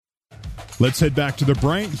Let's head back to the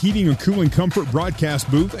Bryant Heating and Cooling Comfort broadcast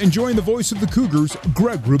booth and join the voice of the Cougars,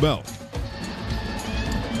 Greg Wrubell.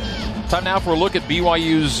 Time now for a look at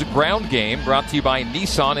BYU's ground game, brought to you by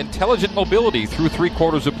Nissan Intelligent Mobility. Through 3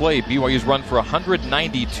 quarters of play, BYU's run for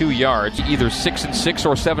 192 yards, either 6-6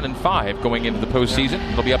 or 7-5 going into the postseason.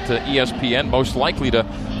 It'll be up to ESPN, most likely to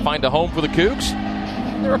find a home for the Cougs.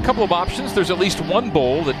 There are a couple of options. There's at least one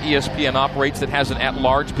bowl that ESPN operates that has an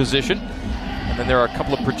at-large position. And then there are a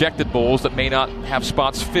couple of projected bowls that may not have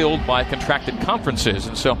spots filled by contracted conferences.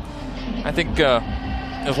 And so I think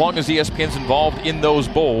as long as ESPN's involved in those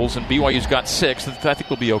bowls and BYU's got 6, I think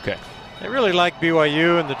we'll be okay. They really like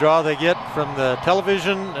BYU and the draw they get from the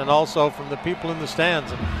television and also from the people in the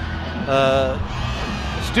stands. And,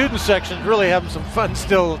 the student section's really having some fun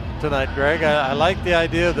still tonight, Greg. I like the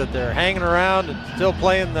idea that they're hanging around and still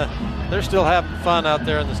playing they're still having fun out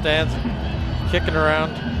there in the stands and kicking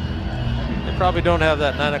around. They probably don't have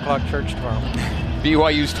that 9 o'clock church tomorrow.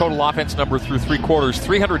 BYU's total offense number through 3 quarters,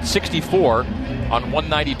 364 on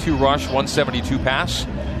 192 rush, 172 pass.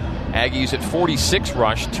 Aggies at 46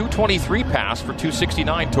 rush, 223 pass for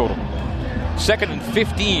 269 total. 2nd and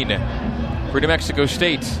 15 for New Mexico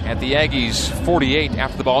State at the Aggies' 48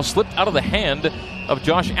 after the ball slipped out of the hand of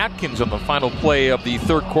Josh Atkins on the final play of the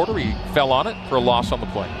 3rd quarter. He fell on it for a loss on the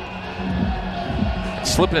play.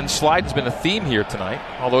 Slipping and sliding has been a theme here tonight,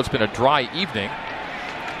 although it's been a dry evening.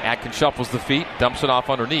 Atkins shuffles the feet, dumps it off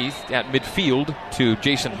underneath at midfield to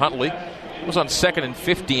Jason Huntley. Was on 2nd and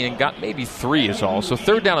 15 and got maybe 3 is all. So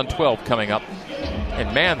 3rd down and 12 coming up.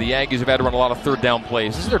 And man, the Aggies have had to run a lot of 3rd down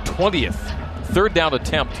plays. This is their 20th 3rd down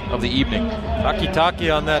attempt of the evening. Taki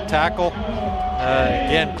on that tackle.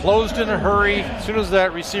 Again, closed in a hurry. As soon as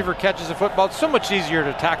that receiver catches the football, it's so much easier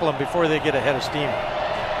to tackle them before they get ahead of steam.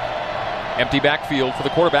 Empty backfield for the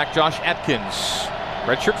quarterback, Josh Atkins.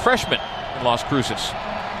 Redshirt freshman in Las Cruces.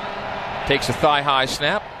 Takes a thigh-high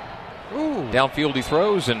snap. Ooh. Downfield he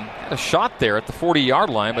throws and had a shot there at the 40-yard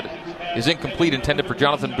line, but it is incomplete, intended for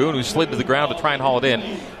Jonathan Boone, who slid to the ground to try and haul it in.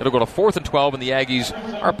 It'll go to 4th and 12, and the Aggies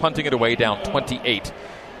are punting it away down 28.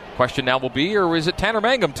 Question now will be, or is it Tanner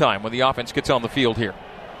Mangum time when the offense gets on the field here?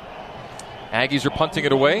 Aggies are punting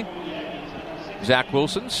it away. Zach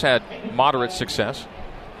Wilson's had moderate success.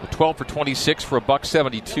 12 for 26 for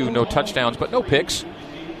 $172, no touchdowns, but no picks.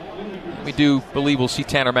 We do believe we'll see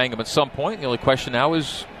Tanner Mangum at some point. The only question now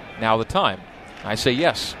is, now the time? I say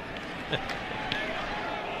yes.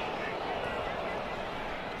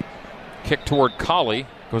 Kick toward Colley.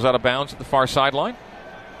 Goes out of bounds at the far sideline.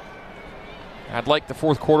 I'd like the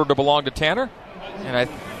 4th quarter to belong to Tanner, and I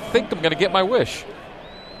think I'm going to get my wish.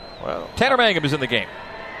 Well, Tanner Mangum is in the game.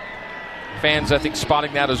 Fans, I think,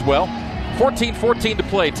 spotting that as well. 14-14 to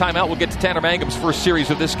play. Timeout. We'll get to Tanner Mangum's first series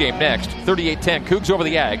of this game next. 38-10. Cougs over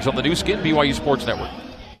the Ags on the new skin, BYU Sports Network.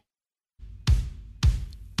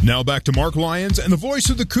 Now back to Mark Lyons and the voice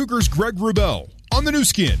of the Cougars, Greg Wrubell, on the new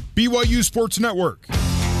skin, BYU Sports Network.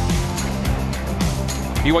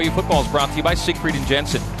 BYU football is brought to you by Siegfried &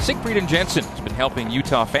 Jensen. Siegfried & Jensen has been helping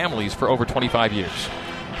Utah families for over 25 years.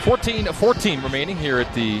 14-14 remaining here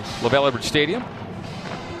at the LaVell Edwards Stadium.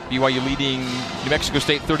 BYU leading New Mexico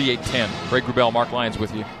State 38-10. Greg Wrubell, Mark Lyons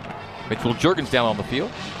with you. Mitchell Juergens down on the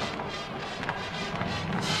field.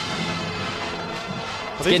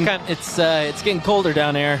 It's getting colder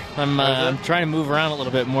down there. I'm trying to move around a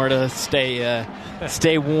little bit more to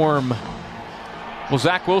stay warm. Well,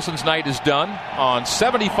 Zach Wilson's night is done on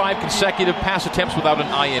 75 consecutive pass attempts without an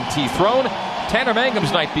INT thrown. Tanner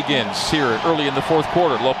Mangum's night begins here early in the 4th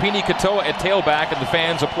quarter. Lopini Katoa at tailback, and the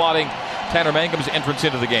fans applauding Tanner Mangum's entrance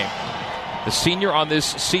into the game. The senior on this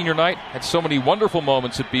senior night had so many wonderful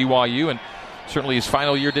moments at BYU, and certainly his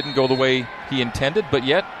final year didn't go the way he intended, but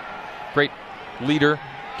yet great leader,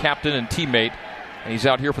 captain, and teammate, and he's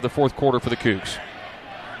out here for the 4th quarter for the Cougs.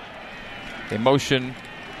 They motion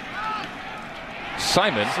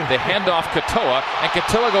Simon, they hand off Katoa, and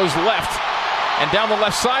Katoa goes left and down the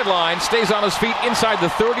left sideline, stays on his feet inside the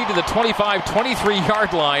 30 to the 25,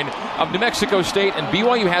 23-yard line of New Mexico State, and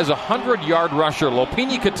BYU has a 100-yard rusher.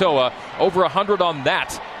 Lopini Katoa over 100 on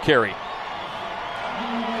that carry.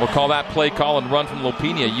 We'll call that play call and run from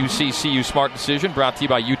Lopini, a UCCU smart decision brought to you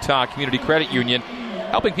by Utah Community Credit Union,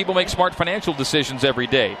 helping people make smart financial decisions every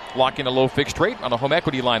day. Lock in a low fixed rate on a home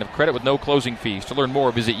equity line of credit with no closing fees. To learn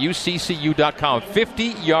more, visit uccu.com.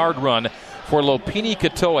 50-yard run for Lopini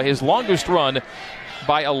Katoa, his longest run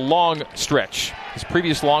by a long stretch. His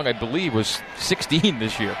previous long, I believe, was 16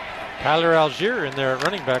 this year. Tyler Algier in there at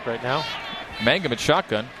running back right now. Mangum at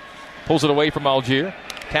shotgun. Pulls it away from Algier.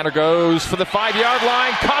 Tanner goes for the 5-yard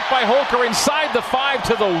line. Caught by Holker inside the 5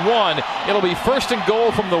 to the 1. It'll be 1st and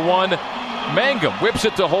goal from the 1. Mangum whips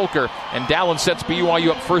it to Holker, and Dallin sets BYU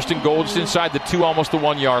up first and goal just inside the 2, almost the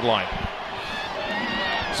 1 yard line.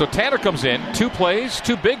 So Tanner comes in, 2 plays,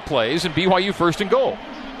 2 big plays, and BYU first and goal.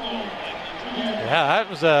 Yeah, that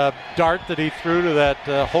was a dart that he threw to that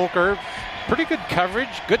Holker. Pretty good coverage.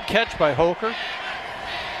 Good catch by Holker.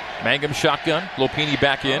 Mangum shotgun. Lopini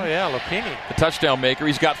back in. Oh, yeah, Lopini. The touchdown maker.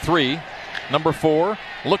 He's got 3. Number 4,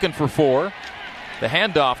 looking for 4. The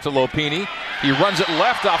handoff to Lopini. He runs it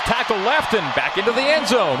left off tackle left and back into the end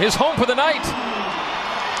zone. His home for the night.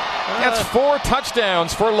 That's 4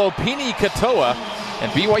 touchdowns for Lopini Katoa.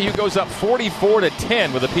 And BYU goes up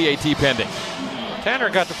 44-10 with a PAT pending. Tanner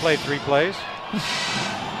got to play 3 plays.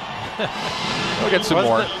 We'll get some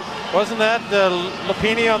more. Wasn't that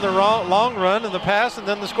Lopini on the long run and the pass and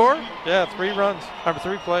then the score? Yeah, 3 runs.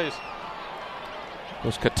 3 plays.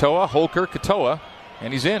 Goes Katoa, Holker, Katoa,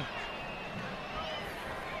 and he's in.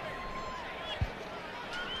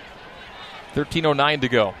 13:09 to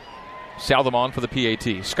go. Southam on for the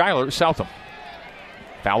PAT. Skylar Southam.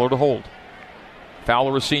 Fowler to hold.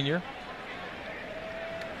 Fowler a senior.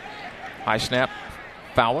 High snap.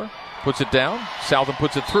 Fowler puts it down. Southam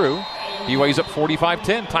puts it through. BYU's up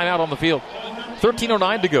 45-10. Timeout on the field.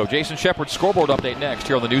 13:09 to go. Jason Shepard's scoreboard update next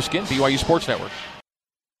here on the new skin, BYU Sports Network.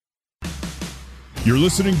 You're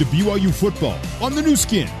listening to BYU football on the new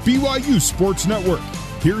skin, BYU Sports Network.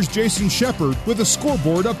 Here's Jason Shepard with a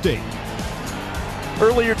scoreboard update.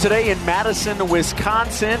 Earlier today in Madison,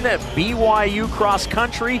 Wisconsin, BYU cross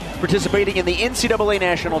country participating in the NCAA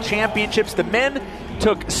National Championships. The men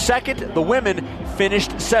took second. The women finished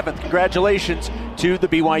 7th. Congratulations to the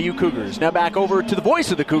BYU Cougars. Now back over to the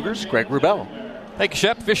voice of the Cougars, Greg Wrubell. Thank you,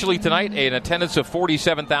 Shep. Officially tonight, an attendance of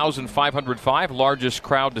 47,505. Largest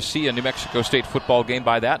crowd to see a New Mexico State football game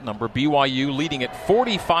by that number. BYU leading at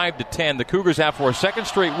 45-10. The Cougars have for a second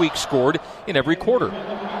straight week scored in every quarter.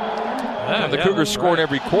 The Cougars scored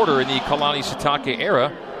every quarter in the Kalani Sitake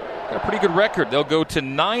era. Got a pretty good record. They'll go to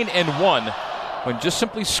 9-1 when just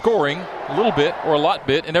simply scoring a little bit or a lot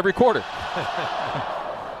bit in every quarter.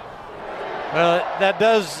 Well, that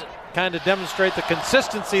does kind of demonstrate the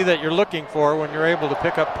consistency that you're looking for when you're able to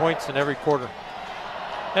pick up points in every quarter.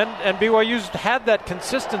 And BYU's had that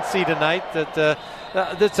consistency tonight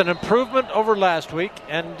that's an improvement over last week,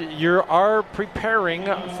 and you are preparing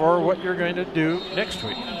for what you're going to do next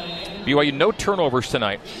week. BYU no turnovers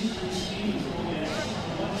tonight.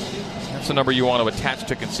 That's the number you want to attach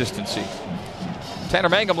to consistency. Tanner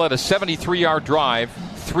Mangum led a 73-yard drive,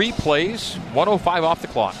 3 plays, 1:05 off the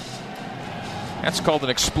clock. That's called an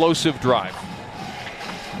explosive drive.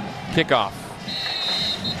 Kickoff.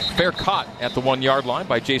 Fair caught at the 1 yard line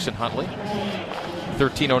by Jason Huntley.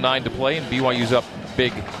 13:09 to play, and BYU's up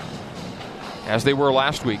big, as they were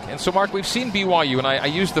last week. And so, Mark, we've seen BYU, and I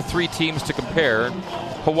used the 3 teams to compare.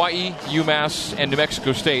 Hawaii, UMass, and New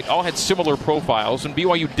Mexico State all had similar profiles, and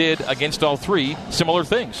BYU did, against all 3, similar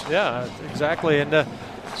things. Yeah, exactly. And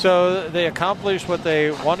so they accomplished what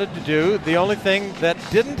they wanted to do. The only thing that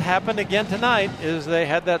didn't happen again tonight is they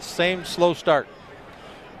had that same slow start.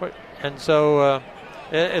 And so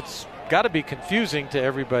it's got to be confusing to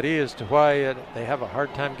everybody as to why they have a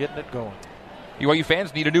hard time getting it going. BYU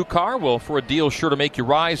fans need a new car? Well, for a deal sure to make you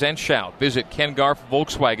rise and shout, visit Ken Garff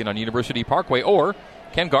Volkswagen on University Parkway or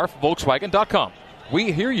KenGarffVolkswagen.com.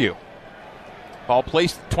 We hear you. Ball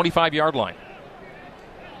placed 25-yard line.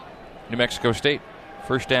 New Mexico State,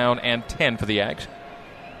 first down and 10 for the Ags.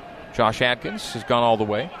 Josh Adkins has gone all the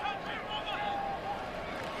way.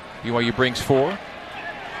 BYU brings 4,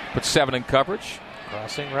 puts 7 in coverage.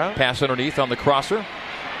 Crossing route. Pass underneath on the crosser.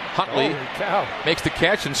 Huntley makes the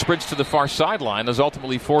catch and sprints to the far sideline, is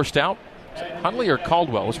ultimately forced out. Huntley or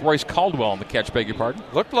Caldwell? It was Royce Caldwell on the catch, beg your pardon.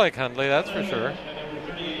 Looked like Huntley, that's for sure.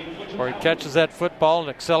 Where he catches that football and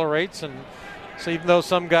accelerates, and so even though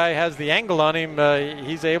some guy has the angle on him,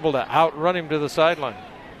 he's able to outrun him to the sideline.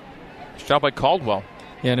 Nice job by Caldwell.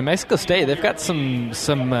 Yeah, New Mexico State, they've got some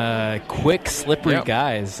quick, slippery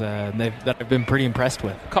guys that I've been pretty impressed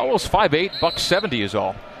with. Caldwell's 5'8", $170 is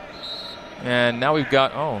all. And now we've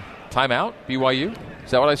got, timeout, BYU.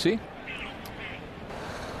 Is that what I see?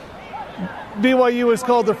 BYU has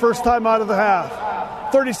called their first timeout of the half.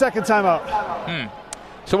 30-second timeout.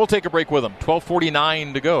 So we'll take a break with them.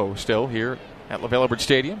 12:49 to go still here at LaVell Edwards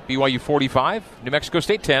Stadium. BYU 45, New Mexico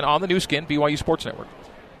State 10 on the new skin, BYU Sports Network.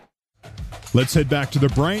 Let's head back to the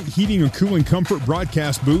Bryant Heating and Cooling Comfort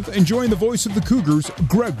broadcast booth and join the voice of the Cougars,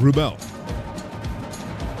 Greg Wrubell.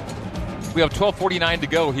 We have 12:49 to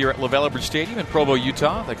go here at LaVell Edwards Stadium in Provo,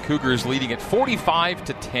 Utah. The Cougars leading at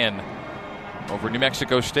 45-10 over New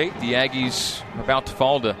Mexico State. The Aggies are about to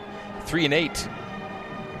fall to 3-8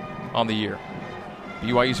 on the year.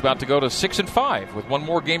 BYU's about to go to 6-5 with one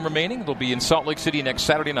more game remaining. They'll be in Salt Lake City next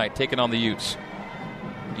Saturday night, taking on the Utes.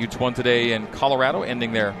 Utes won today in Colorado,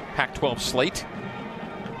 ending their Pac-12 slate.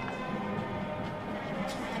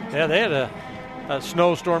 Yeah, they had a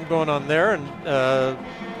snowstorm going on there, and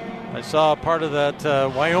I saw part of that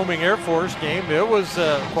Wyoming Air Force game. It was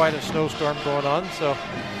quite a snowstorm going on. So,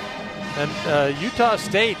 and Utah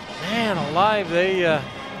State, man alive, they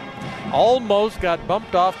almost got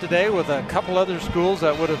bumped off today with a couple other schools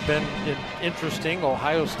that would have been interesting.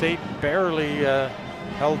 Ohio State barely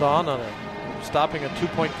held on stopping a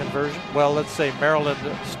 2-point conversion. Well, let's say Maryland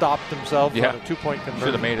stopped themselves on a 2-point conversion.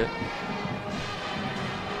 Should have made it.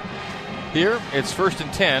 Here, it's 1st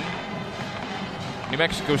and 10. New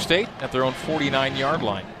Mexico State at their own 49-yard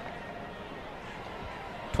line.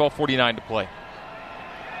 12:49 to play.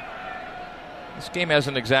 This game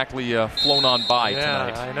hasn't exactly flown on by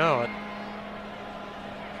tonight. Yeah, I know it.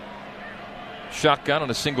 Shotgun on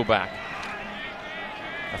a single back.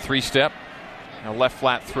 A 3-step. A left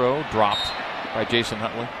flat throw dropped by Jason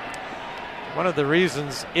Huntley. One of the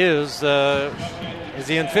reasons is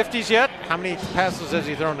he in 50s yet? How many passes has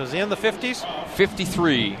he thrown? Is he in the 50s?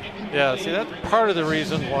 53. Yeah, see, that's part of the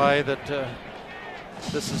reason why that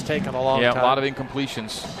this has taken a long time. Yeah, a lot of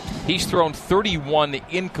incompletions. He's thrown 31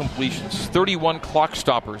 incompletions, 31 clock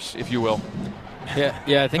stoppers, if you will.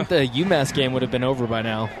 Yeah, I think the UMass game would have been over by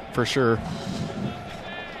now, for sure.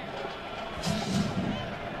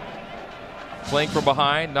 Playing from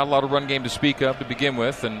behind, not a lot of run game to speak of to begin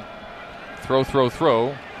with, and throw.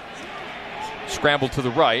 Scramble to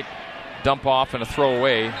the right, dump off and a throw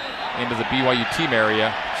away into the BYU team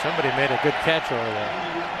area. Somebody made a good catch over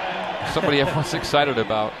there. Somebody everyone's excited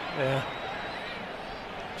about. Yeah.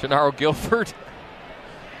 Gennaro Guilford.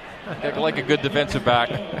 Like a good defensive back.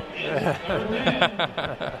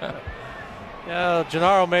 Yeah,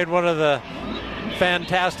 Gennaro made one of the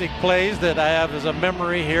fantastic plays that I have as a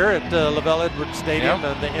memory here at LaVell Edwards Stadium,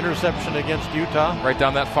 and the interception against Utah. Right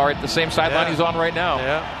down that far at the same sideline he's on right now.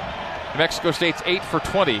 Yeah. New Mexico State's 8 for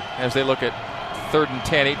 20 as they look at 3rd and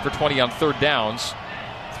 10, 8 for 20 on third downs.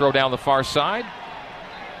 Throw down the far side.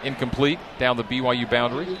 Incomplete down the BYU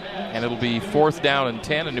boundary. And it'll be 4th down and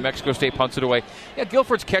 10, and New Mexico State punts it away. Yeah,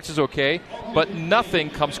 Guilford's catch is okay, but nothing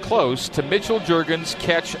comes close to Mitchell Juergens'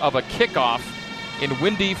 catch of a kickoff in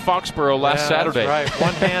windy Foxborough last Saturday. That's right,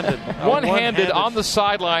 one-handed. One-handed on the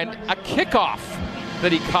sideline, a kickoff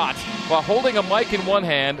that he caught while holding a mic in one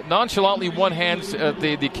hand, nonchalantly one hand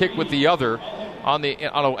the kick with the other on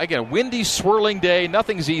a windy, swirling day.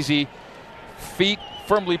 Nothing's easy. Feet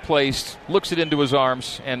firmly placed, looks it into his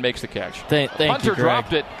arms, and makes the catch. Thank Punter you, Greg.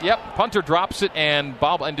 dropped it. Yep, punter drops it and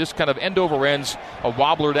just kind of end over ends a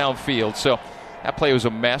wobbler downfield. So that play was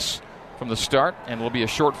a mess from the start, and will be a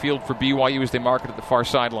short field for BYU as they mark it at the far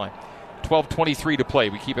sideline. 12:23 to play.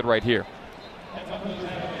 We keep it right here.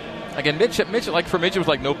 Again, Mitch, like for Mitch, it was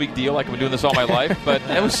like no big deal. Like I've been doing this all my life, but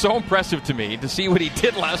it was so impressive to me to see what he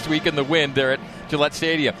did last week in the wind there at Gillette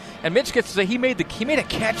Stadium. And Mitch gets to say he made a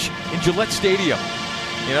catch in Gillette Stadium.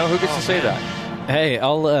 You know, who gets to say that? Hey,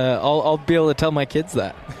 I'll be able to tell my kids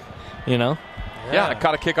that. You know? Yeah, I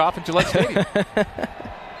caught a kickoff in Gillette Stadium.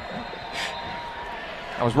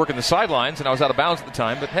 I was working the sidelines and I was out of bounds at the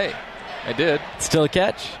time, but hey, I did. Still a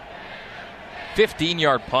catch.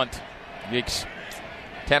 15-yard punt. Yeeks.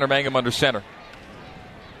 Tanner Mangum under center.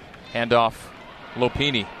 Handoff.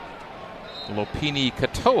 Lopini. Lopini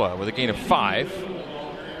Katoa with a gain of 5.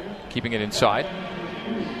 Keeping it inside.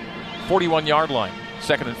 41-yard line.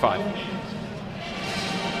 2nd and 5.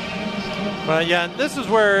 Well, yeah, and this is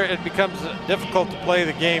where it becomes difficult to play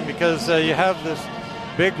the game because you have this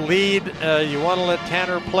big lead. You want to let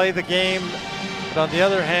Tanner play the game. But on the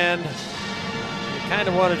other hand, you kind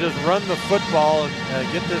of want to just run the football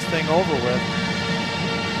and get this thing over with.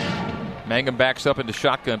 Mangum backs up into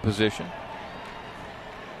shotgun position.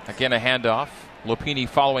 Again, a handoff. Lopini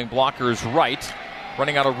following blockers right.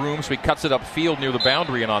 Running out of room, so he cuts it upfield near the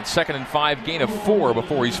boundary, and on 2nd and 5, gain of 4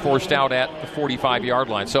 before he's forced out at the 45-yard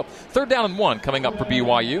line. So 3rd down and 1 coming up for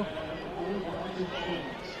BYU.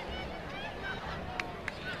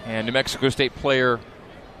 And New Mexico State player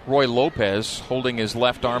Roy Lopez holding his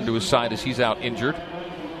left arm to his side as he's out injured.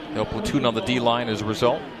 They'll platoon on the D-line as a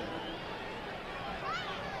result.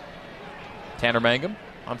 Tanner Mangum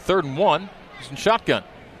on 3rd and 1. He's in shotgun.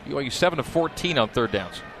 BYU 7 of 14 on third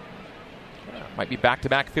downs. Might be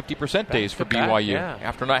back-to-back 50% days for BYU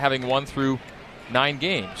after not having won through 9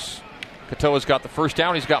 games. Katoa's got the first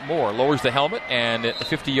down. He's got more. Lowers the helmet, and at the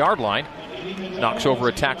 50-yard line, knocks over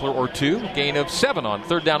a tackler or 2. Gain of 7 on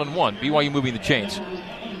 3rd down and 1. BYU moving the chains.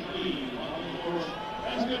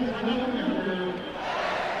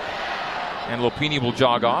 And Lopini will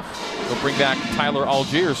jog off. They'll bring back Tyler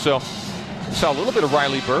Algier. So we saw a little bit of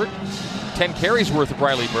Riley Bird. 10 carries worth of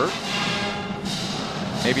Riley Bird.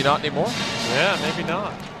 Maybe not anymore. Yeah, maybe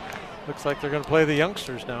not. Looks like they're going to play the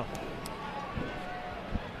youngsters now.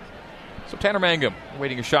 So Tanner Mangum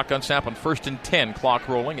waiting a shotgun snap on 1st and 10. Clock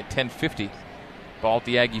rolling at 10:50. Ball at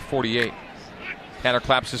the Aggie 48. Tanner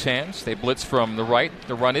claps his hands. They blitz from the right.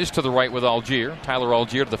 The run is to the right with Algier. Tyler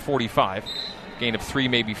Algier to the 45. Gain of 3,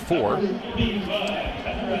 maybe 4.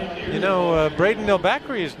 You know, Braden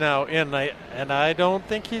Nilbakri is now in, and I don't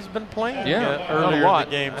think he's been playing earlier in the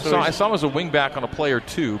game. I saw him as a wingback on a play or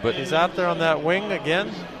two, but he's out there on that wing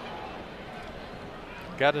again.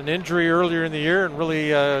 Got an injury earlier in the year and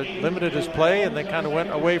really limited his play, and then kind of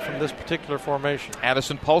went away from this particular formation.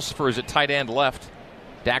 Addison Pulsifer is at tight end left.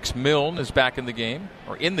 Dax Milne is back in the game,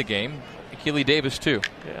 or in the game. Keely Davis, too.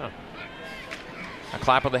 Yeah. A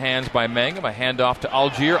clap of the hands by Mangum. A handoff to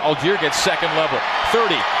Algier. Algier gets second level.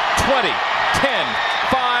 30, 20, 10,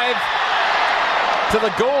 5. To the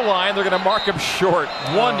goal line. They're going to mark him short.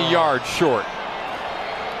 1 yard short.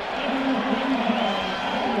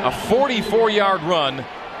 A 44-yard run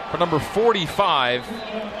for number 45.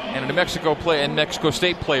 And a New Mexico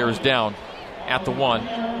State player is down at the 1,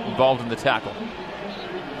 involved in the tackle.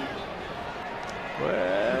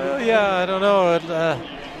 Well, yeah, I don't know.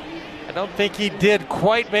 I don't think he did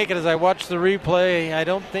quite make it as I watched the replay. I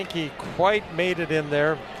don't think he quite made it in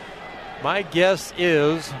there. My guess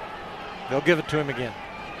is they'll give it to him again.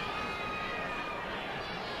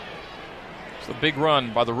 It's a big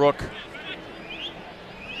run by the Rook.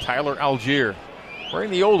 Tyler Algier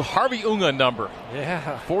wearing the old Harvey Unga number.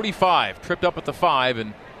 Yeah. 45. Tripped up at the 5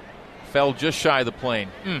 and fell just shy of the plane.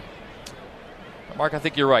 Mark, I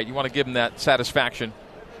think you're right. You want to give him that satisfaction.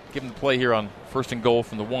 Give him the play here on 1st and goal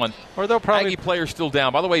from the 1. Or they'll probably... Aggie players still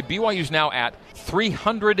down. By the way, BYU's now at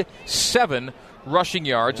 307 rushing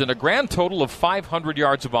yards and a grand total of 500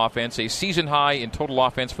 yards of offense, a season high in total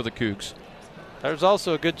offense for the Cougs. There's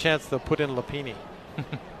also a good chance they'll put in Lopini.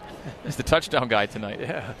 He's the touchdown guy tonight.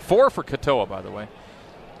 Yeah. 4 for Katoa, by the way.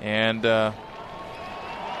 And New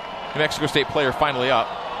Mexico State player finally up.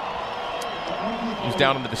 He's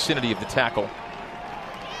down in the vicinity of the tackle.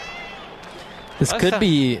 This could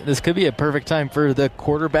be a perfect time for the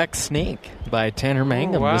quarterback sneak by Tanner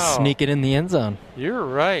Mangum to sneak it in the end zone. You're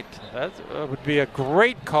right. That would be a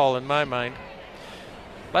great call in my mind.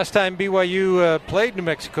 Last time BYU played New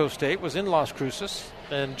Mexico State was in Las Cruces,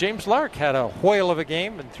 and James Lark had a whale of a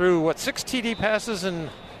game and threw, 6 TD passes, and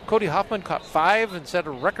Cody Hoffman caught 5 and set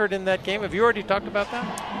a record in that game. Have you already talked about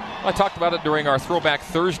that? I talked about it during our Throwback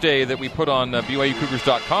Thursday that we put on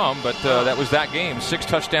BYUCougars.com, but that was that game. 6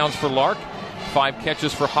 touchdowns for Lark. 5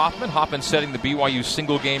 catches for Hoffman. Hoffman setting the BYU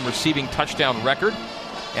single-game receiving touchdown record.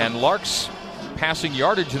 And Lark's passing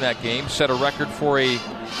yardage in that game set a record for a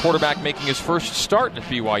quarterback making his first start at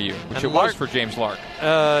BYU, which was for James Lark.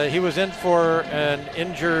 He was in for an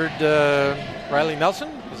injured Riley Nelson.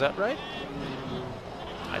 Is that right?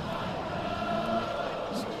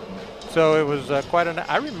 So it was quite an...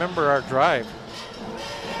 I remember our drive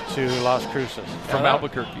to Las Cruces. From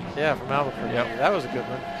Albuquerque. Yeah, from Albuquerque. Yep. That was a good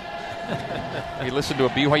one. We listened to a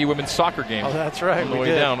BYU women's soccer game. Oh, that's right. On the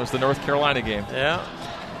way down was the North Carolina game. Yeah.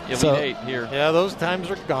 Elite 8 here. Yeah, those times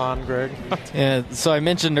are gone, Greg. Yeah, so I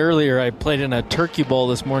mentioned earlier I played in a turkey bowl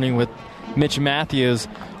this morning with Mitch Matthews.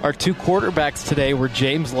 Our 2 quarterbacks today were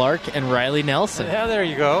James Lark and Riley Nelson. Yeah, there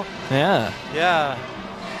you go. Yeah. Yeah.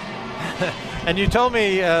 And you told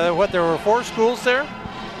me, there were 4 schools there?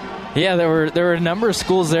 Yeah, there were a number of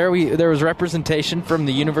schools there. There was representation from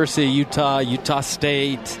the University of Utah, Utah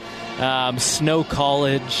State, Snow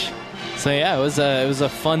College. So yeah, it was a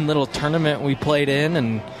fun little tournament we played in,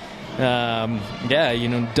 and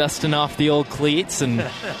dusting off the old cleats, and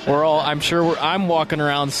I'm walking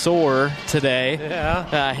around sore today.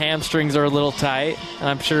 Yeah. Hamstrings are a little tight, and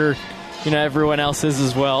I'm sure everyone else is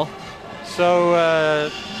as well. So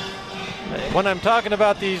when I'm talking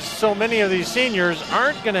about so many of these seniors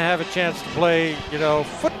aren't going to have a chance to play,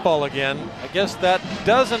 football again, I guess that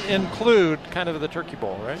doesn't include kind of the Turkey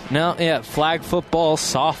Bowl, right? No, yeah, flag football,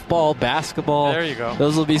 softball, basketball. There you go.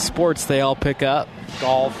 Those will be sports they all pick up.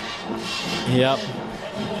 Golf. Yep.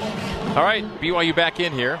 All right, BYU back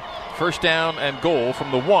in here. 1st down and goal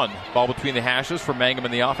from the 1. Ball between the hashes for Mangum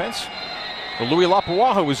in the offense. Well, Louis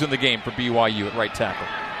Lapuaho was in the game for BYU at right tackle.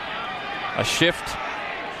 A shift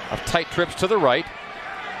of tight trips to the right.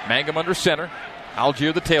 Mangum under center.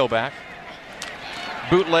 Algier the tailback.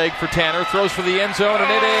 Bootleg for Tanner. Throws for the end zone,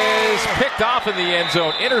 and it is picked off in the end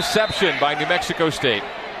zone. Interception by New Mexico State.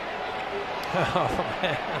 Oh,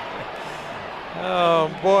 man.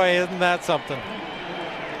 Oh, boy, isn't that something?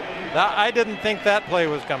 I didn't think that play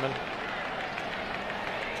was coming.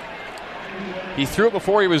 He threw it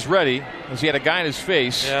before he was ready, as he had a guy in his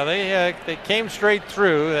face. Yeah, they came straight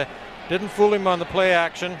through. Didn't fool him on the play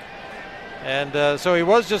action. And so he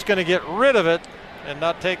was just going to get rid of it and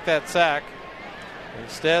not take that sack.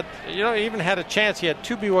 Instead, he even had a chance. He had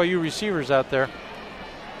 2 BYU receivers out there.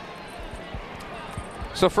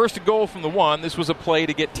 So first and goal from the 1. This was a play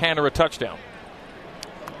to get Tanner a touchdown.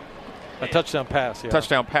 A touchdown pass, yeah.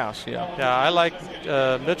 Touchdown pass, yeah. Yeah, I like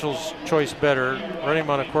Mitchell's choice better, running him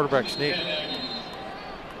on a quarterback sneak.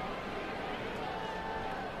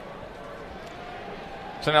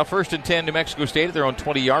 So now first and 10, New Mexico State at their own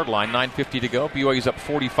 20-yard line, 9:50 to go. BYU's up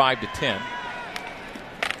 45-10.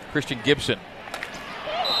 Christian Gibson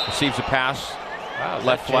receives a pass,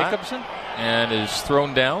 left flat, Jacobson? And is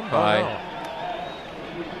thrown down by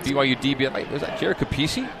BYU DB. Was that Jared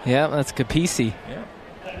Capisi? Yeah, that's Capisi. Yeah.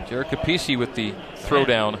 Jared Capisi with the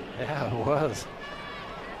throwdown. Yeah, it was.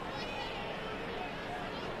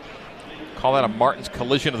 Call that a Martin's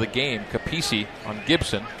collision of the game. Capisi on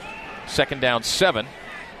Gibson. Second down, 7.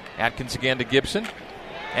 Atkins again to Gibson.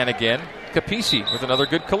 And again, Capisi with another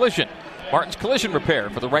good collision. Martin's Collision Repair.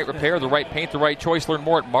 For the right repair, the right paint, the right choice. Learn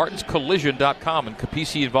more at martinscollision.com. And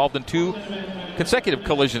Capisi involved in 2 consecutive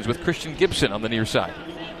collisions with Christian Gibson on the near side.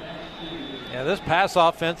 Yeah, this pass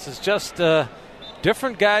offense is just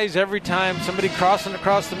different guys every time. Somebody crossing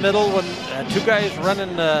across the middle, when 2 guys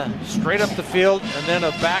running straight up the field, and then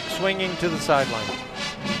a back swinging to the sideline.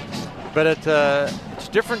 But it's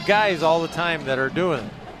different guys all the time that are doing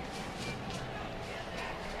it.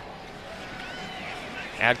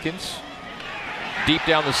 Atkins deep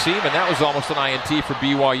down the seam, and that was almost an INT for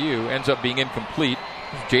BYU. Ends up being incomplete.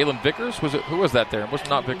 Jalen Vickers? Who was that there? It was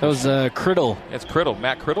not Vickers. That was Criddle. It's Criddle.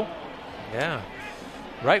 Matt Criddle. Yeah.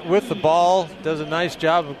 Right with the ball. Does a nice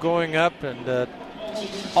job of going up and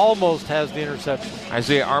almost has the interception.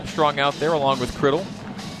 Isaiah Armstrong out there along with Criddle.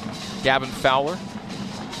 Gavin Fowler.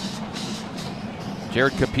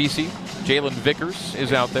 Jared Capisi. Jalen Vickers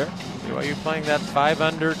is out there. BYU playing that 5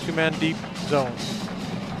 under, 2-man deep zone.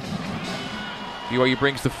 BYU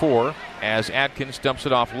brings the 4 as Atkins dumps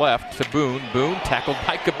it off left to Boone. Boone tackled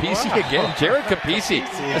by Capisi again. Jared Capisi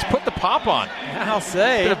has put the pop on. I'll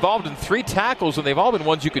say. Been involved in 3 tackles, and they've all been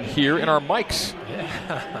ones you can hear in our mics.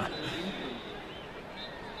 Yeah.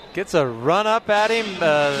 Gets a run up at him.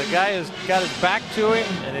 The guy has got his back to him,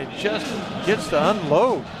 and it just gets to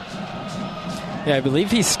unload. Yeah, I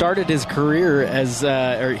believe he started his career as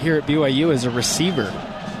here at BYU as a receiver.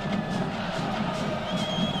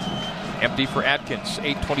 Empty for Atkins.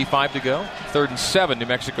 8:25 to go. 3rd and 7, New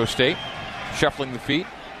Mexico State. Shuffling the feet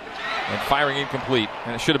and firing incomplete.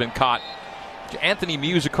 And it should have been caught. Anthony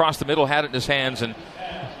Muse across the middle had it in his hands, and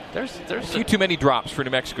there's a few too many drops for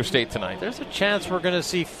New Mexico State tonight. There's a chance we're going to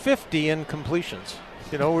see 50 incompletions.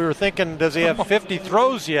 We were thinking, does he have 50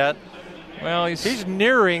 throws yet? Well, he's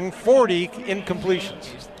nearing 40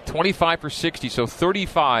 incompletions. 25 for 60, so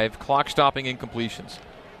 35 clock-stopping incompletions.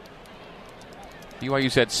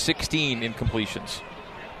 BYU's had 16 incompletions.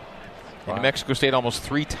 Wow. New Mexico State almost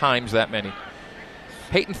 3 times that many.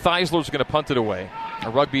 Peyton Theisler's going to punt it away.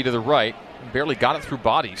 A rugby to the right. Barely got it through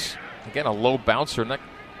bodies. Again, a low bouncer. And the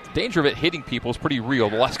danger of it hitting people is pretty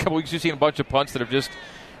real. The last couple weeks, you've seen a bunch of punts that have just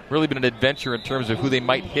really been an adventure in terms of who they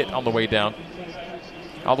might hit on the way down.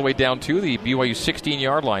 All the way down to the BYU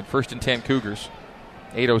 16-yard line. 1st and 10 Cougars.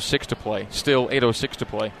 8:06 to play. Still 8:06 to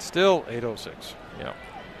play. Still 8:06. Yeah.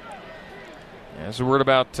 As a word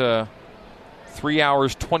about 3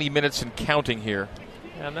 hours, 20 minutes and counting here.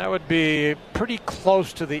 And that would be pretty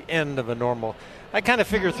close to the end of a normal. I kind of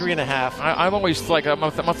figure 3.5. I'm always like, I'm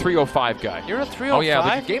a 3:05 guy. You're a 3:05? Oh,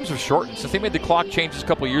 yeah. The games have shortened. Since they made the clock changes a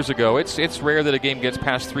couple years ago, it's rare that a game gets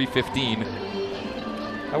past 3:15.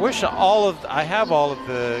 I wish I have all of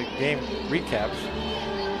the game recaps,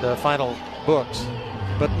 the final books,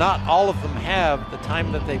 but not all of them have the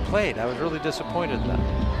time that they played. I was really disappointed in that.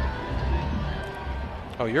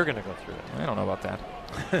 Oh, you're going to go through it. I don't know about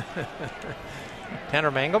that.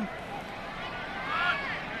 Tanner Mangum?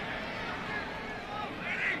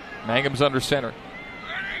 Mangum's under center.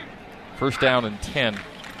 1st down and 10.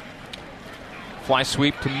 Fly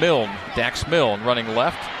sweep to Milne. Dax Milne running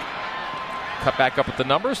left. Cut back up at the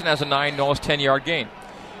numbers and has a 9, almost 10-yard gain.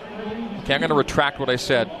 Okay, I'm going to retract what I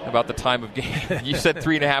said about the time of game. You said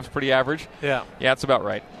 3.5 is pretty average? Yeah. Yeah, that's about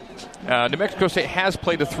right. New Mexico State has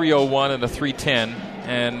played a 3:01 and a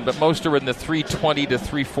 3:10, but most are in the 3:20 to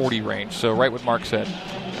 3:40 range. So right what Mark said.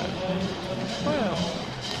 Well,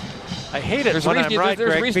 I hate it there's when a reason I'm right, there's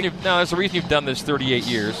Greg. There's a reason you've done this 38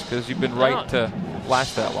 years, because you've been right to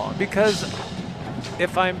last that long. Because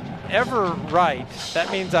if I'm ever right,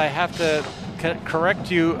 that means I have to correct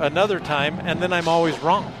you another time, and then I'm always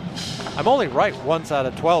wrong. I'm only right once out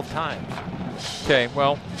of 12 times. Okay,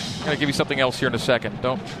 well, I'm going to give you something else here in a second.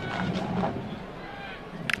 Don't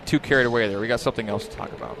get too carried away there. We got something else to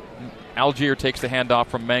talk about. Algier takes the handoff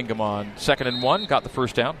from Mangum on 2nd and 1, got the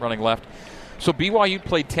first down, running left. So BYU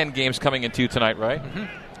played 10 games coming into tonight, right? Mm-hmm.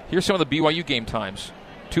 Here's some of the BYU game times.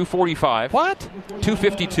 2:45. What?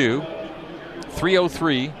 2:52.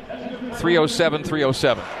 3:03. 3:07.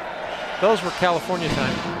 3:07. Those were California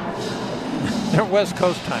time. They're West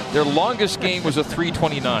Coast time. Their longest game was a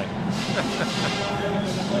 3:29.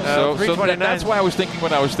 So that's why I was thinking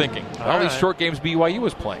what I was thinking. All these short games BYU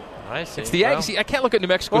was playing. I see. It's the Aggies. I can't look at New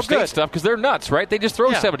Mexico State stuff because they're nuts, right? They just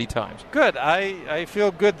throw 70 times. Good. I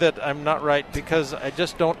feel good that I'm not right because I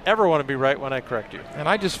just don't ever want to be right when I correct you. And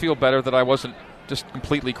I just feel better that I wasn't just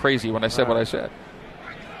completely crazy when I said what I said.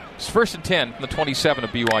 It's 1st and 10 from the 27 of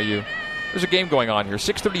BYU. There's a game going on here.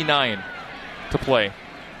 6:39 to play.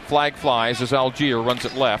 Flag flies as Algier runs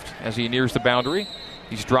it left as he nears the boundary.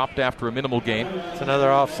 He's dropped after a minimal gain. It's another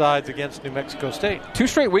offsides against New Mexico State. 2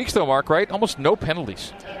 straight weeks, though, Mark, right? Almost no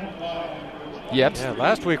penalties yet. Yeah,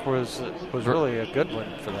 last week was really a good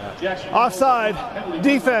one for that. Offside,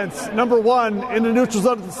 defense, number 1 in the neutral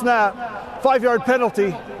zone at the snap. 5-yard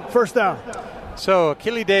penalty, first down. So,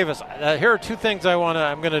 Keely Davis, here are 2 things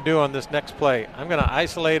I'm going to do on this next play. I'm going to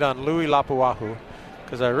isolate on Louis Lapuahu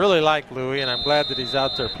because I really like Louis, and I'm glad that he's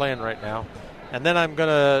out there playing right now. And then I'm going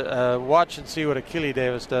to watch and see what Keely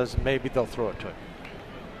Davis does, and maybe they'll throw it to him.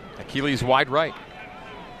 Keely's wide right.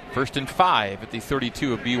 1st and 5 at the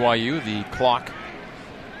 32 of BYU. The clock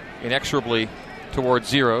inexorably towards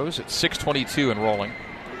zeros at 6:22 and rolling.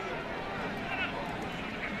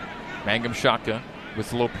 Mangum shotgun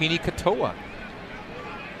with Lopini Katoa.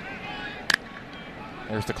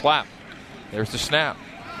 There's the clap. There's the snap.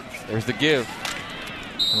 There's the give.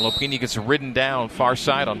 And Lopini gets ridden down far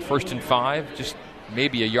side on 1st and 5. Just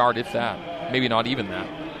maybe a yard, if that. Maybe not even that.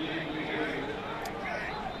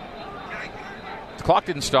 The clock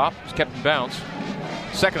didn't stop. It was kept in bounds.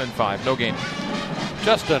 2nd and 5. No gain.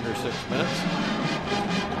 Just under 6 minutes.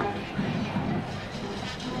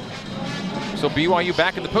 So BYU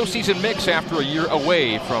back in the postseason mix after a year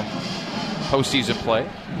away from postseason play.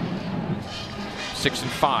 6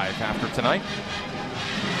 and 5 after tonight.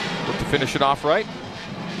 Look to finish it off right.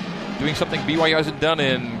 Doing something BYU hasn't done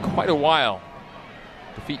in quite a while.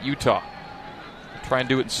 Defeat Utah. Try and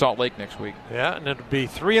do it in Salt Lake next week. Yeah, and it'll be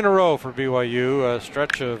 3 in a row for BYU. A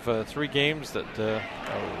stretch of 3 games that... too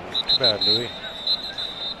bad, Louis.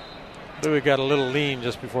 Louis got a little lean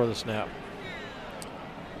just before the snap.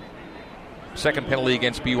 Second penalty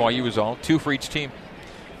against BYU is all. 2 for each team.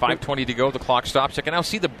 5:20 to go. The clock stops. I can now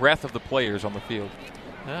see the breadth of the players on the field.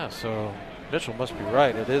 Yeah, so Mitchell must be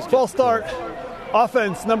right. It is. False start.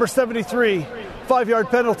 Offense, number 73. 5-yard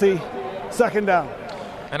penalty. 2nd down.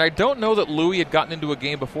 And I don't know that Louis had gotten into a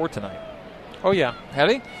game before tonight. Oh, yeah. Had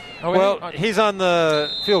he? Oh, well, he's on the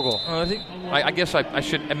field goal. I guess I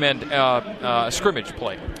should amend a scrimmage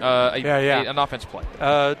play. An offense play.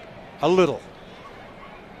 A little.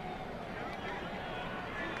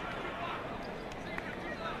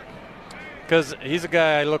 Because he's a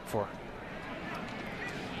guy I look for.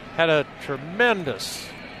 Had a tremendous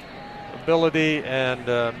ability and,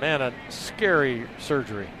 a scary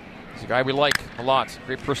surgery. He's a guy we like a lot.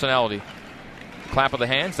 Great personality. Clap of the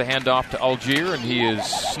hands, the handoff to Algier, and he is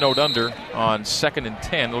snowed under on 2nd and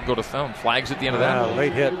 10. It'll go to Thone. Flags at the end of that.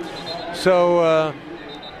 Late hit. So,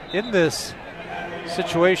 in this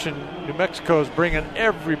situation, New Mexico is bringing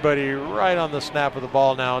everybody right on the snap of the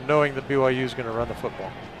ball now, knowing that BYU is going to run the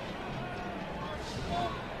football.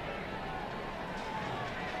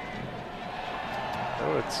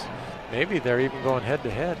 So maybe they're even going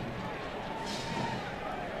head-to-head.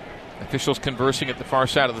 Officials conversing at the far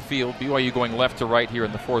side of the field. BYU going left to right here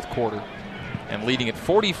in the 4th quarter and leading at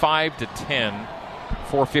 45-10.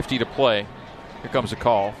 4:50 to play. Here comes a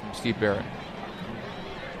call from Steve Barrett.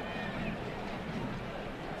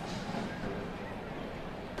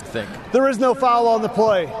 I think. There is no foul on the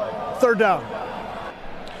play. 3rd down.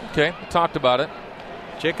 Okay, we talked about it.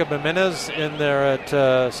 Jacob Jimenez in there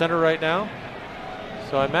at center right now.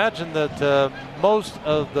 So I imagine that most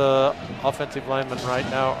of the offensive linemen right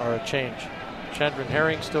now are a change. Chandran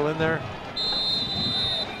Herring still in there.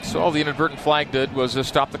 So all the inadvertent flag did was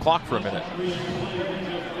stop the clock for a minute.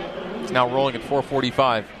 It's now rolling at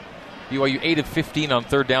 4:45. BYU 8 of 15 on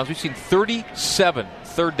 3rd downs. We've seen 37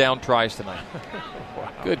 3rd down tries tonight. Wow.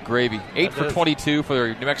 Good gravy. 8 for 22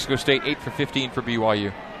 for New Mexico State, 8 for 15 for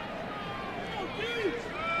BYU.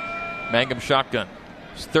 Mangum shotgun.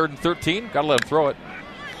 It's 3rd and 13. Got to let him throw it.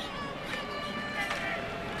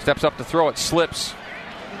 Steps up to throw it, slips.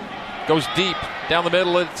 Goes deep. Down the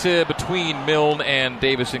middle, it's between Milne and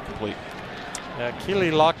Davis, incomplete. Keeley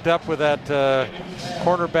locked up with that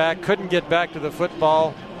cornerback. Couldn't get back to the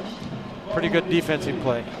football. Pretty good defensive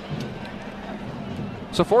play.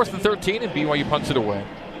 So 4th and 13, and BYU punts it away.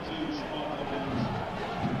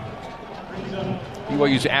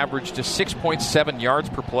 BYU's averaged to 6.7 yards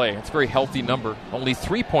per play. It's a very healthy number. Only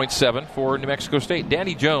 3.7 for New Mexico State.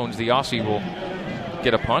 Danny Jones, the Aussie, will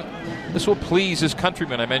get a punt. This will please his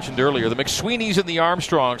countrymen I mentioned earlier. The McSweeneys and the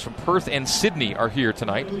Armstrongs from Perth and Sydney are here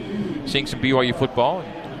tonight, seeing some BYU football.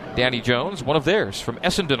 Danny Jones, one of theirs from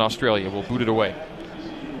Essendon, Australia, will boot it away.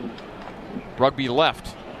 Rugby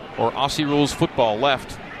left, or Aussie rules football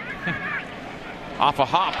left. Off a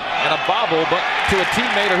hop and a bobble, but to a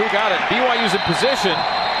teammate who got it. BYU's in position.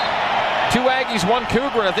 2 Aggies, 1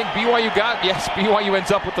 Cougar, and I think BYU got it. Yes, BYU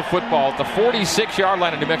ends up with the football at the 46-yard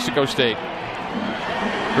line of New Mexico State.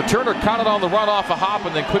 Returner caught it on the run off a hop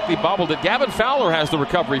and then quickly bobbled it. Gavin Fowler has the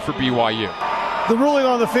recovery for BYU. The ruling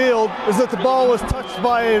on the field is that the ball was touched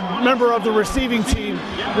by a member of the receiving team,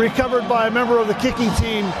 recovered by a member of the kicking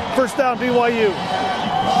team. First down, BYU.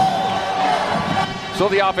 So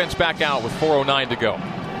the offense back out with 4:09 to go.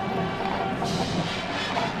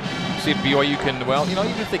 See if BYU can, well, even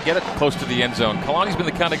if they get it close to the end zone. Kalani's been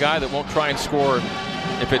the kind of guy that won't try and score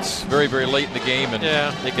if it's very, very late in the game and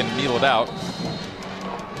they can kneel it out.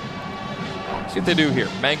 See what they do here.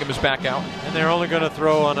 Mangum is back out. And they're only going to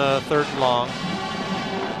throw on a 3rd and long.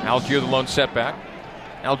 Algier the lone setback.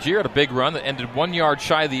 Algier had a big run that ended 1 yard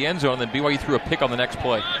shy of the end zone, then BYU threw a pick on the next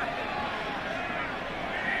play.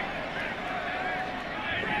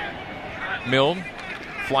 Milne,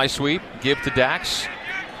 fly sweep, give to Dax.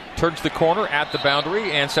 Turns the corner at the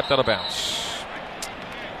boundary and stepped out of bounds.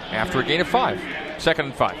 After a gain of 5. 2nd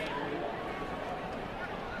and 5.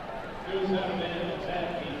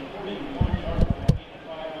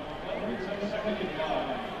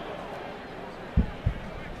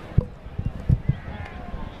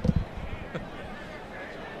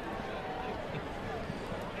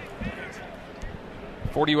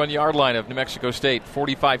 Forty-one-yard line of New Mexico State.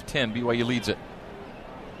 45-10. BYU leads it.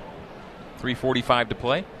 3:45 to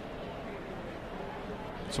play.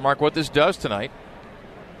 So, Mark, what this does tonight,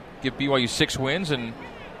 give BYU 6 wins and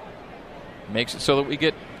makes it so that we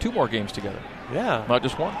get 2 more games together. Yeah. Not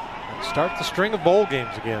just 1. Start the string of bowl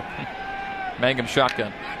games again. Mangum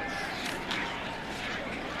shotgun.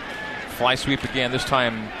 Fly sweep again, this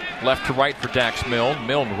time left to right for Dax Milne.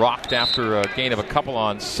 Milne rocked after a gain of a couple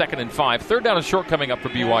on 2nd and 5. 3rd down and short coming up for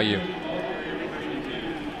BYU.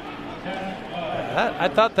 I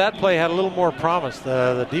thought that play had a little more promise.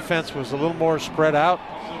 The defense was a little more spread out.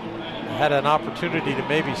 Had an opportunity to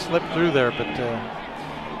maybe slip through there,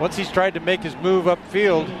 but once he's tried to make his move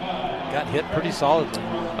upfield, got hit pretty solidly.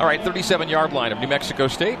 All right, 37-yard line of New Mexico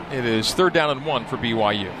State. It is 3rd down and 1 for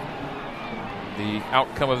BYU. The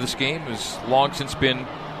outcome of this game has long since been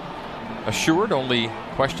assured. Only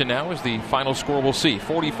question now is the final score we'll see.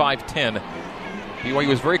 45-10. BYU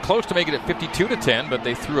was very close to making it 52-10, but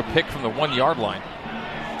they threw a pick from the 1 yard line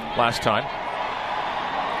last time.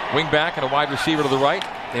 Wing back and a wide receiver to the right.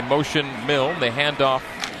 They motion Milne. They hand off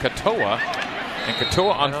Katoa. And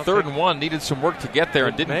Katoa on 3rd and 1 needed some work to get there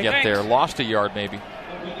and didn't get there. Lost a yard maybe.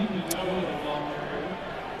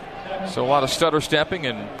 So a lot of stutter stepping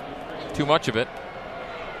and too much of it.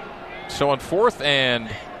 So on 4th and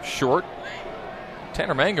short,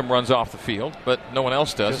 Tanner Mangum runs off the field, but no one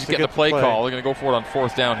else does. He's getting a play call. They're going to go for it on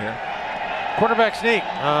 4th down here. Quarterback sneak.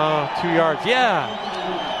 2 yards. Yeah.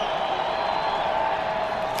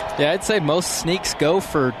 Yeah, I'd say most sneaks go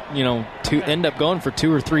for, to end up going for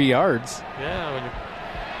 2 or 3 yards.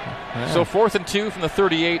 Yeah. So 4th and 2 from the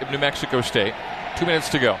 38 of New Mexico State. 2 minutes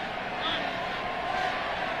to go.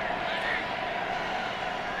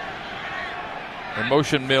 They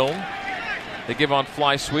motion Milne. They give on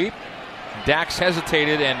fly sweep. Dax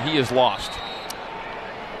hesitated and he is lost.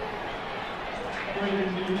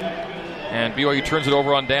 And BYU turns it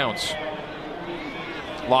over on downs.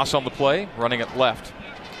 Loss on the play, running it left.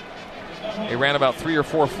 They ran about 3 or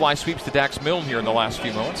 4 fly sweeps to Dax Milne here in the last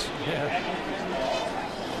few moments. Yeah.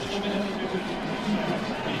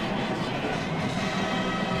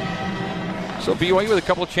 So BYU with a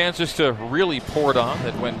couple of chances to really pour it on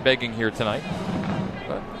that went begging here tonight.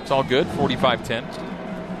 But it's all good, 45-10.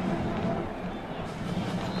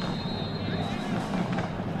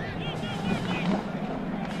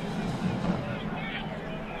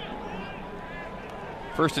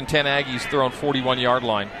 First and 10 Aggies throwing 41-yard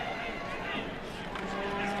line.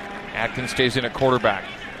 Atkins stays in at quarterback.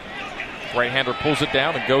 Right-hander pulls it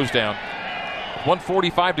down and goes down.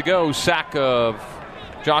 1:45 to go. Sack of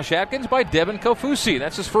Josh Atkins by Devin Kofusi.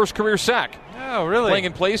 That's his first career sack. Oh, really? Playing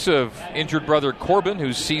in place of injured brother Corbin,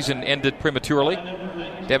 whose season ended prematurely.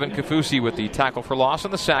 Devin Kofusi with the tackle for loss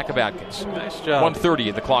and the sack of Atkins. Nice job. 1:30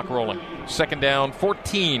 and the clock rolling. Second down,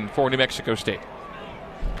 14 for New Mexico State.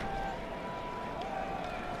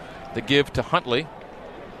 The give to Huntley.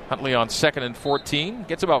 Huntley on 2nd and 14.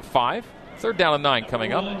 Gets about 5. Third down and 9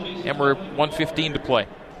 coming up. And we're 1:15 to play.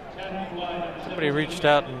 Somebody reached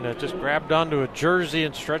out and just grabbed onto a jersey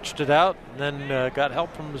and stretched it out, and then got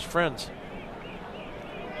help from his friends.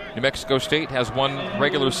 New Mexico State has one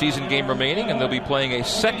regular season game remaining, and they'll be playing a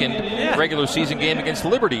second regular season game against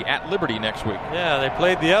Liberty at Liberty next week. Yeah, they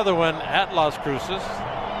played the other one at Las Cruces.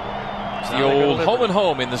 It's the old home and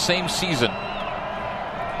home in the same season.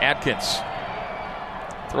 Atkins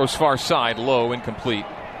throws far side, low, incomplete.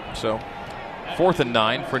 So 4th and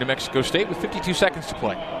 9 for New Mexico State with 52 seconds to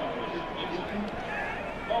play.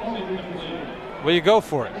 Will you go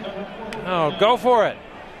for it? Oh, go for it.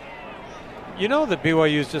 You know that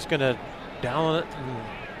BYU is just going to down it.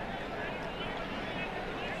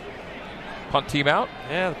 Punt team out.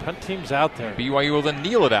 Yeah, the punt team's out there. BYU will then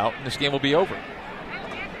kneel it out, and this game will be over.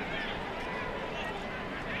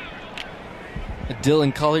 A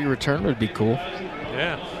Dylan Collier return would be cool.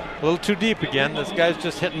 Yeah, a little too deep again. This guy's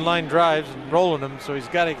just hitting line drives and rolling them, so he's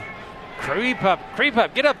got to creep up.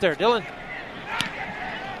 Get up there, Dylan.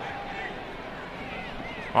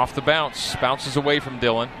 Off the bounce. Bounces away from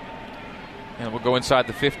Dylan. And we'll go inside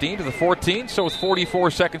the 15 to the 14. So with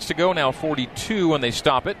 44 seconds to go, now 42 when they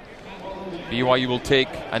stop it. BYU will take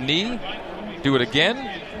a knee, do it again,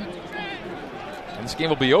 and this game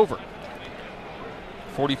will be over.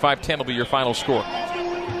 45-10 will be your final score.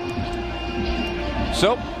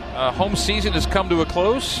 So, home season has come to a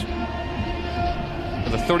close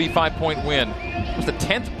with a 35-point win. It was the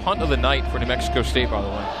 10th punt of the night for New Mexico State, by the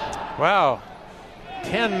way. Wow.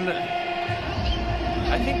 10.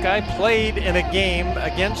 I think I played in a game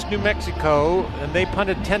against New Mexico, and they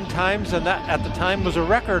punted 10 times, and that at the time was a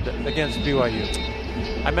record against BYU.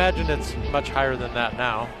 I imagine it's much higher than that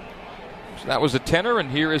now. So that was a tenner,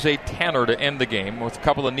 and here is a tanner to end the game with a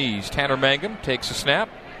couple of knees. Tanner Mangum takes a snap,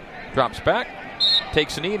 drops back,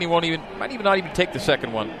 takes a knee, and he might not even take the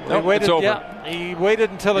second one. Nope, it's over. Yeah, he waited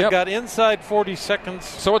until it got inside 40 seconds.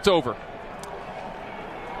 So it's over.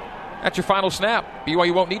 That's your final snap.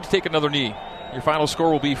 BYU won't need to take another knee. Your final score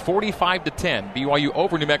will be 45-10. BYU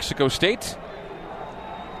over New Mexico State.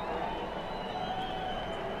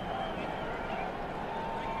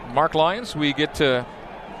 Mark Lyons, we get to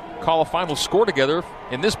call a final score together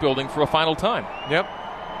in this building for a final time. Yep.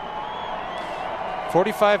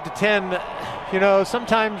 45-10. You know,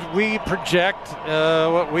 sometimes we project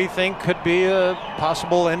what we think could be a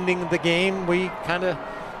possible ending of the game. We kind of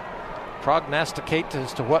prognosticate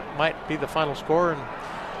as to what might be the final score. And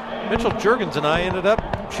Mitchell Juergens and I ended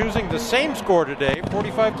up choosing the same score today,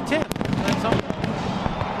 45-10.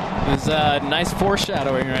 It was nice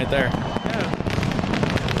foreshadowing right there. Yeah.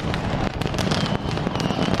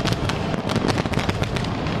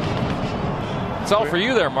 It's all for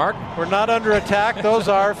you there, Mark. We're not under attack. Those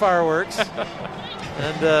are fireworks.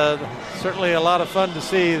 And certainly a lot of fun to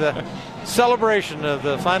see the celebration of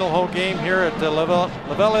the final home game here at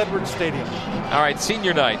Lavelle Edwards Stadium. All right,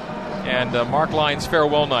 senior night. And Mark Lyons'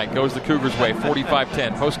 farewell night goes the Cougars' way,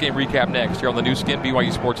 45-10. Post-game recap next here on the new Skin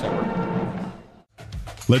BYU Sports Network.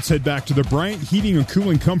 Let's head back to the Bryant Heating and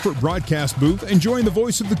Cooling Comfort broadcast booth and join the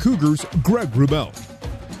voice of the Cougars, Greg Wrubell.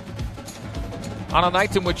 On a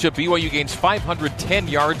night in which BYU gains 510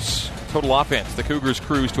 yards total offense, the Cougars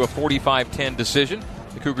cruise to a 45-10 decision.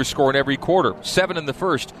 The Cougars score in every quarter. 7 in the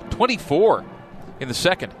first, 24 in the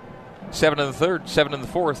second. 7 in the third, 7 in the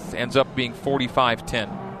fourth, ends up being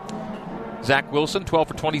 45-10. Zach Wilson, 12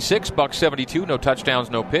 for 26, buck 72, no touchdowns,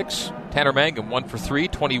 no picks. Tanner Mangum, 1 for 3,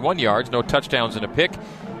 21 yards, no touchdowns and a pick.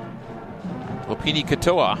 Lopini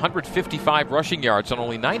Katoa, 155 rushing yards on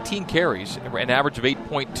only 19 carries, an average of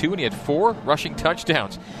 8.2, and he had 4 rushing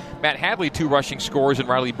touchdowns. Matt Hadley, 2 rushing scores, and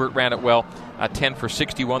Riley Burt ran it well, 10 for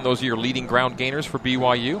 61. Those are your leading ground gainers for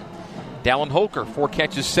BYU. Dallin Holker, 4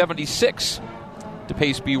 catches, 76 to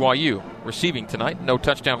pace BYU. Receiving tonight, no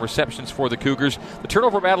touchdown receptions for the Cougars. The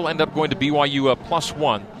turnover battle ended up going to BYU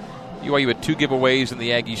 +1. BYU had 2 giveaways and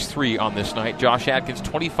the Aggies 3 on this night. Josh Atkins,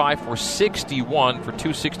 25 for 61 for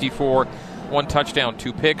 264, 1 touchdown,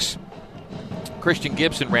 2 picks. Christian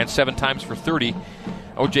Gibson ran 7 times for 30.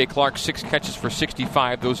 O.J. Clark, 6 catches for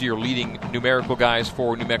 65. Those are your leading numerical guys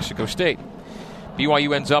for New Mexico State.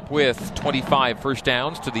 BYU ends up with 25 first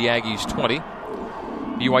downs to the Aggies 20.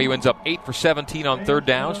 BYU ends up 8 for 17 on third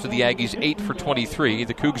downs to the Aggies 8 for 23.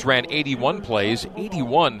 The Cougs ran 81 plays,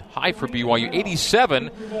 81 high for BYU,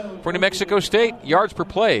 87 for New Mexico State. Yards per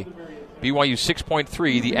play, BYU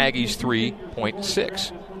 6.3, the Aggies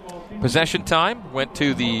 3.6. Possession time went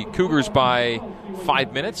to the Cougars by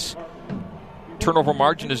 5 minutes. Turnover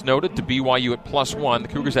margin is noted to BYU at +1. The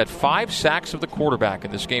Cougars had 5 sacks of the quarterback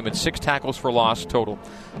in this game and 6 tackles for loss total.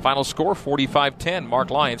 Final score 45-10. Mark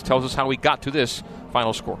Lyons tells us how we got to this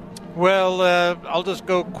final score. Well, I'll just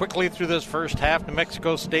go quickly through this first half. New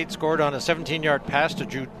Mexico State scored on a 17-yard pass to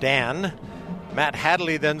Jude Dan. Matt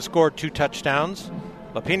Hadley then scored 2 touchdowns.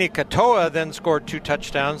 Lopini Katoa then scored 2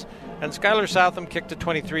 touchdowns. And Skylar Southam kicked a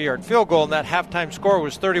 23-yard field goal, and that halftime score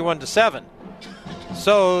was 31-7.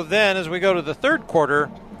 So then, as we go to the third quarter,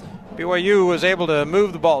 BYU was able to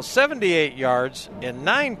move the ball 78 yards in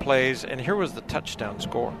 9 plays, and here was the touchdown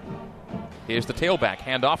score. Here's the tailback.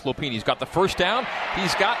 Handoff. Lopini's got the first down.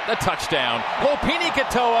 He's got the touchdown. Lopini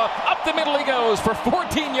Katoa, up the middle he goes for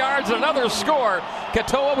 14 yards and another score.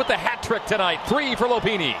 Katoa with the hat trick tonight. 3 for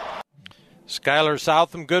Lopini. Skylar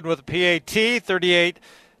Southam good with a PAT,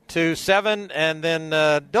 38-7, and then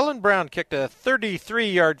Dylan Brown kicked a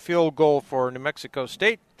 33-yard field goal for New Mexico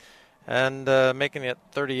State, and making it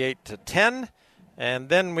 38-10. And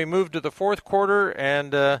then we moved to the fourth quarter,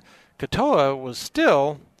 and Katoa was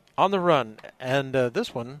still on the run, and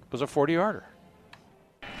this one was a 40-yarder.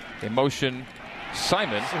 They motion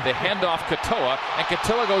Simon. They hand off Katoa, and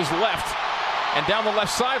Katoa goes left. And down the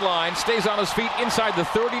left sideline, stays on his feet inside the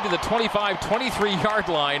 30 to the 25, 23-yard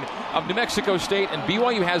line of New Mexico State. And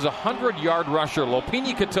BYU has a 100-yard rusher,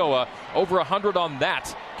 Lopini Katoa, over 100 on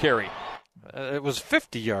that carry. It was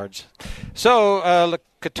 50 yards. So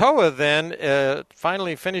Katoa then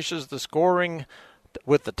finally finishes the scoring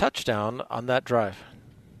with the touchdown on that drive.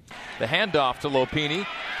 The handoff to Lopini.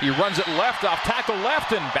 He runs it left, off tackle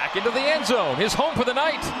left, and back into the end zone. His home for the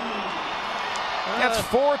night. That's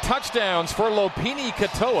 4 touchdowns for Lopini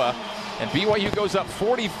Katoa, and BYU goes up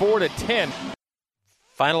 44-10.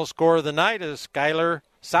 Final score of the night is Skylar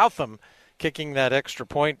Southam kicking that extra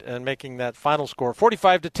point and making that final score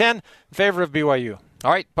 45-10 in favor of BYU.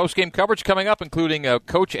 All right, post-game coverage coming up, including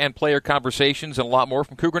coach and player conversations and a lot more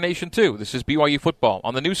from Cougar Nation 2. This is BYU Football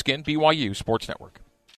on the new skin, BYU Sports Network.